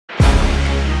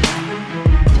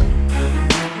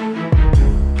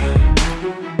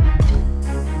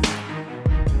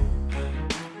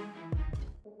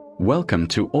Welcome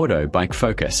to Auto Bike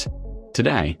Focus.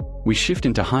 Today, we shift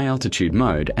into high-altitude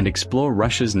mode and explore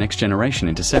Russia's next-generation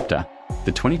interceptor,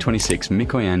 the 2026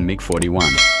 Mikoyan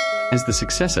MiG-41. As the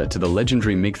successor to the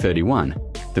legendary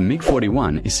MiG-31, the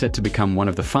MiG-41 is set to become one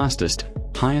of the fastest,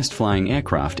 highest-flying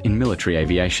aircraft in military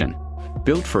aviation.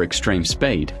 Built for extreme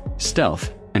speed,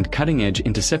 stealth, and cutting-edge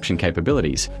interception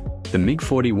capabilities, the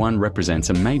MiG-41 represents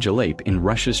a major leap in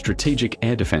Russia's strategic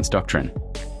air defense doctrine.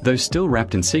 Though still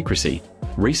wrapped in secrecy,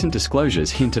 recent disclosures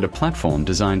hint at a platform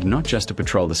designed not just to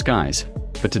patrol the skies,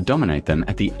 but to dominate them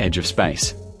at the edge of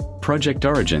space. Project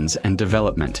origins and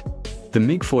development. The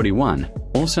MiG-41,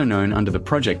 also known under the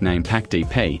project name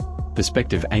PAC-DP,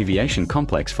 Perspective Aviation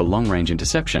Complex for Long-Range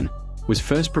Interception, was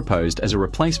first proposed as a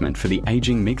replacement for the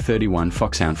aging MiG-31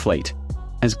 Foxhound fleet.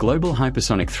 As global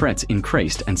hypersonic threats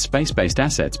increased and space-based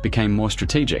assets became more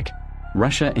strategic,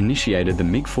 Russia initiated the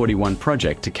MiG-41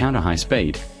 project to counter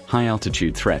high-speed,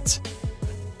 high-altitude threats.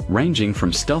 Ranging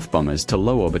from stealth bombers to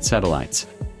low-orbit satellites,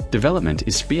 development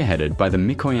is spearheaded by the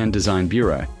Mikoyan Design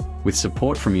Bureau, with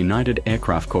support from United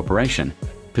Aircraft Corporation,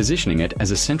 positioning it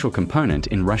as a central component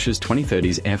in Russia's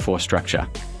 2030s Air Force structure.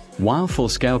 While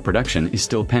full-scale production is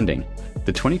still pending,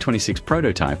 the 2026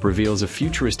 prototype reveals a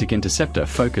futuristic interceptor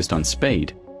focused on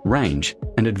speed, range,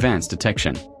 and advanced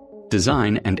detection.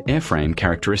 Design and airframe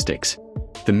characteristics.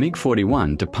 The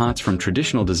MiG-41 departs from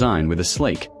traditional design with a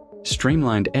sleek,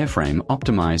 streamlined airframe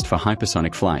optimized for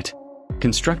hypersonic flight.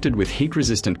 Constructed with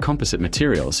heat-resistant composite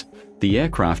materials, the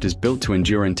aircraft is built to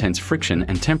endure intense friction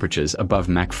and temperatures above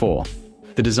Mach 4.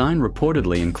 The design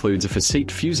reportedly includes a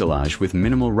four-seat fuselage with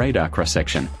minimal radar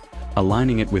cross-section,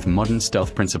 aligning it with modern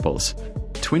stealth principles.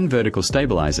 Twin vertical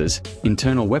stabilizers,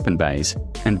 internal weapon bays,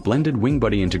 and blended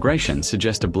wing-body integration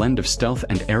suggest a blend of stealth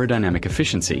and aerodynamic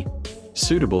efficiency,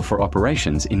 suitable for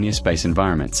operations in near-space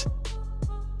environments.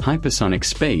 Hypersonic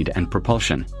speed and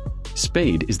propulsion.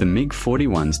 Speed is the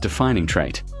MiG-41's defining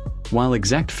trait. While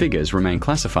exact figures remain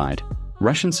classified,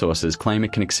 Russian sources claim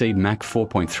it can exceed Mach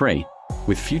 4.3,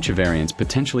 with future variants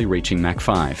potentially reaching Mach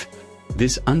 5.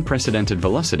 This unprecedented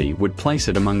velocity would place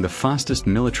it among the fastest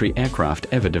military aircraft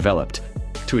ever developed.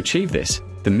 To achieve this,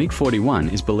 the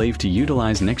MiG-41 is believed to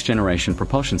utilize next-generation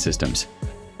propulsion systems,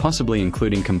 possibly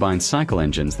including combined cycle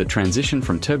engines that transition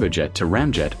from turbojet to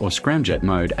ramjet or scramjet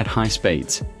mode at high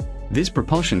speeds. This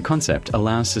propulsion concept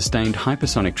allows sustained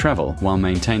hypersonic travel while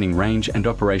maintaining range and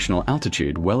operational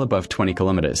altitude well above 20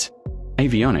 kilometers.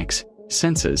 Avionics,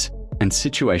 sensors, and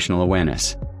situational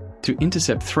awareness. To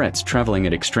intercept threats traveling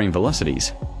at extreme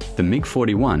velocities, the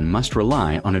MiG-41 must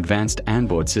rely on advanced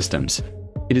onboard systems.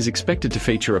 It is expected to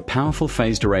feature a powerful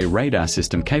phased array radar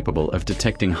system capable of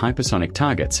detecting hypersonic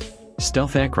targets,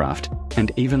 stealth aircraft,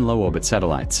 and even low-orbit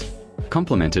satellites,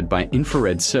 complemented by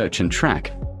infrared search and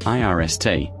track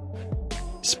 (IRST),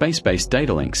 space-based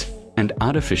data links, and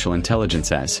artificial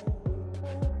intelligence as